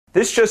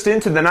This just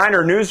into the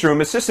Niner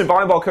newsroom. Assistant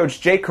volleyball coach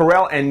Jake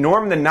Carell and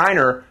Norm the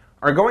Niner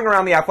are going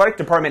around the athletic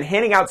department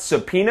handing out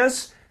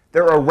subpoenas.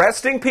 They're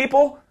arresting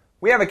people.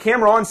 We have a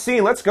camera on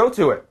scene. Let's go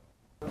to it.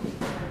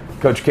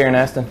 Coach Karen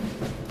Aston?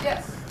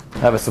 Yes. I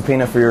have a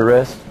subpoena for your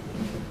arrest.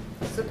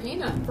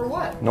 Subpoena? For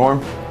what?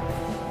 Norm?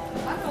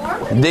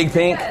 I'm Norm. Dig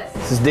Pink.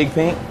 This is Dig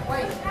Pink.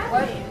 Wait,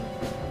 what?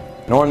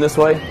 Norm, this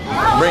way.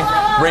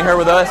 Bring her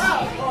with us.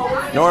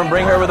 Norm,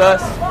 bring her with us.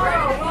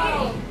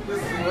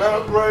 This is an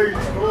outrage,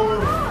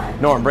 Norm.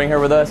 Norm, bring her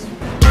with us.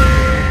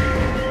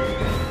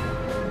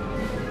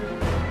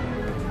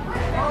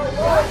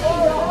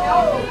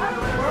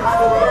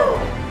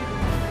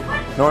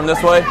 Norm,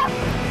 this way.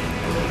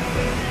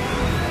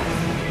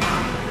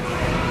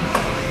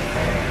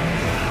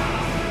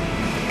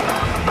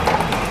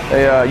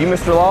 Hey, you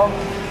Mr. Law?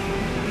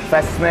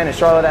 Fastest man in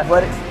Charlotte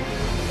Athletics?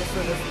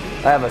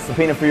 I have a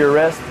subpoena for your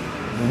arrest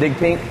from Dig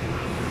Pink.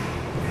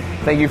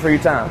 Thank you for your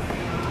time.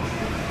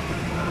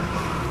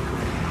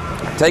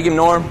 Take him,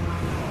 Norm.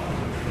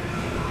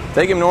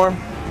 Take him, Norm.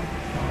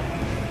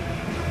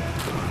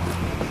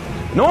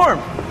 Norm!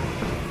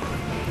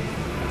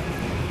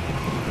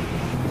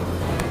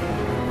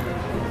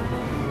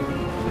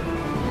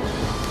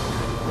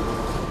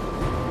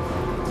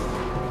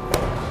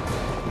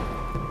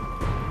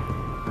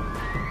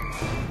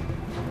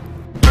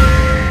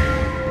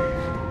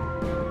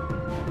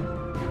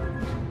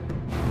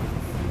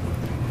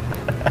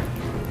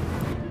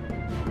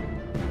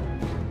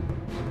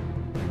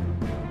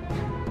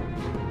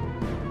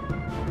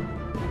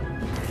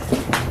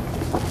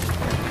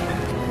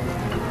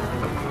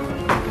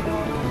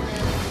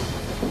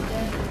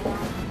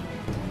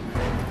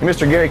 Hey,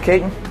 Mr. Gary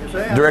Caton,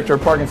 Director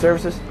of Parking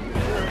Services.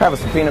 I have a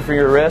subpoena for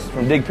your arrest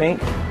from Dig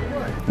Pink.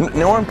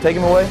 Norm, take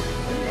him away.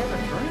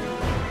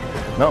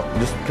 No,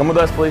 just come with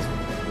us, please.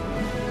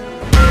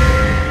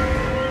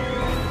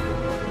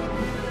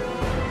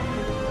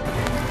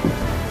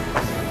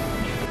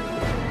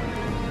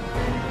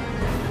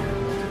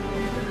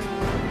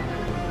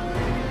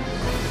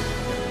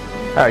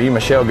 Hi, are you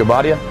Michelle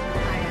Gabadia?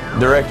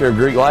 Director of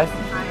Greek Life?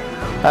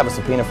 I have a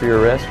subpoena for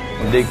your arrest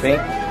from Dig Pink.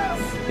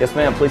 Yes,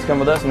 ma'am. Please come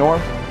with us,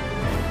 Norm.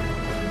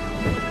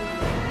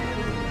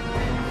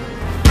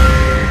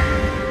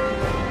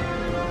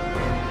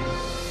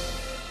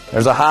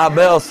 There's a high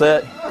bell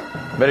set.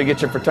 Better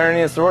get your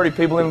fraternity and sorority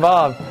people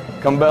involved.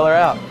 Come bail her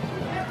out.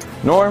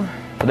 Norm,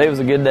 today was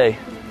a good day.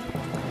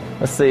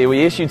 Let's see,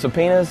 we issued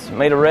subpoenas,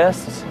 made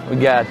arrests. We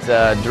got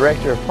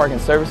Director of Parking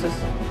Services,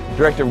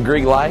 Director of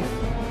Greek Life,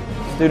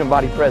 Student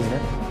Body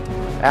President,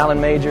 Alan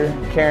Major,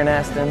 Karen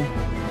Aston,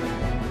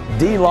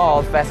 D.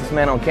 Law, fastest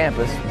man on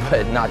campus,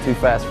 but not too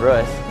fast for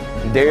us,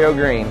 Dario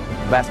Green,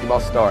 basketball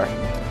star.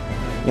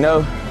 You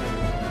know,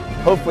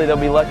 hopefully they'll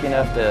be lucky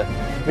enough for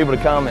people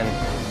to come and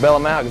bail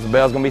them out because the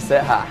bell's going to be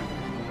set high.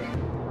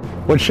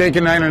 What's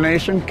shaking, Niner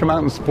Nation? Come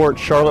out and support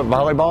Charlotte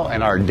Volleyball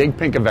and our Dig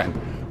Pink event.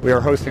 We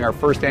are hosting our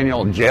first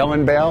annual Jail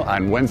and Bail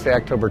on Wednesday,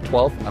 October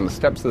 12th on the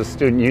steps of the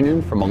Student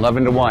Union from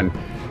 11 to 1.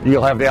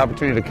 You'll have the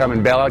opportunity to come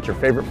and bail out your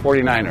favorite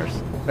 49ers.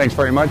 Thanks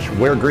very much.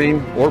 Wear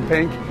green or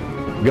pink.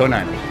 Go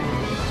Niners.